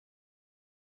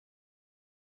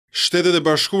Shtetet e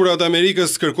Bashkuara të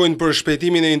Amerikës kërkojnë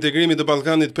përshpejtimin e integrimit të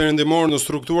Ballkanit Perëndimor në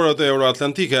strukturat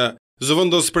euroatlantike.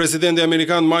 Zëvendës presidenti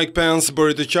amerikan Mike Pence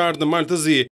bëri të qartë në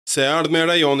Maltëzi se ardhmja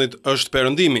e rajonit është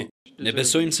perëndimi. Ne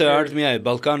besojmë se ardhmja e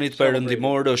Ballkanit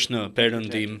Perëndimor është në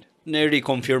perëndim. Ne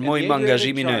rikonfirmojmë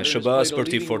angazhimin e SBA-s për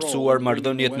t'i forcuar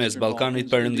marrëdhëniet mes Ballkanit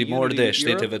Perëndimor dhe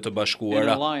Shteteve të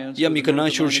Bashkuara. Jam i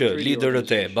kënaqur që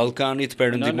liderët e Ballkanit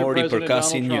Perëndimor i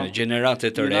përkasin një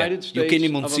gjenerate të re. Ju keni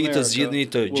mundësi të zgjidhni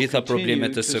të gjitha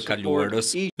problemet e së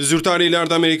kaluarës. Zyrtari i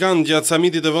lartë amerikan gjatë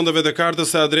samitit të vendeve të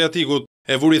Kartës së Adriatikut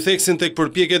e vuri theksin tek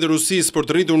përpjekjet e Rusisë për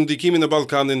të rritur ndikimin në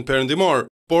Ballkanin Perëndimor,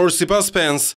 por sipas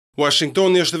Pence,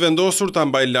 Washingtoni është vendosur ta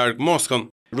mbajë larg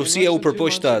Moskën. Rusia u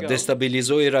përpoq ta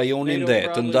destabilizojë rajonin dhe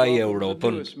të ndajë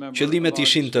Europën. Qëllimet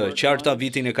ishin të qarta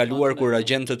vitin e kaluar kur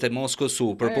agjentët e Moskës u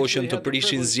përpoqën të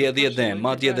prishin zgjedhjet dhe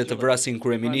madje edhe të vrasin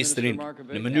kryeministrin,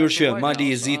 në mënyrë që Mali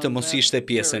i Zi të mos ishte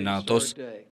pjesë e NATO-s.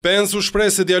 Pence u shpreh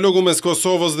se dialogu mes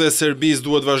Kosovës dhe Serbisë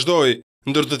duhet vazhdojë.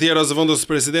 Ndër të tjera, zëvendës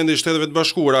presidenti i Shteteve të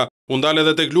Bashkuara u ndal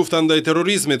edhe tek lufta ndaj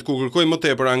terrorizmit, ku kërkoi më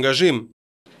tepër angazhim.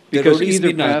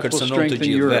 Terrorizmi na kërcënon të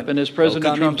gjithëve.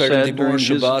 Ballkanin Perëndimor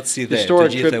shëbahet si dhe të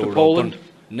gjithë Europën.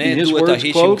 Ne duhet ta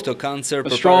heqim këtë kancer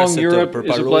përpara se të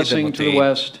përparojë dhe më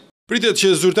tej. Pritet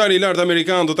që zyrtari i lartë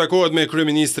amerikan do takohet me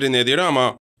kryeministrin Edi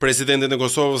Rama, presidentin e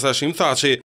Kosovës Hashim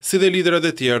Thaçi, si dhe liderët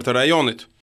e tjerë të rajonit.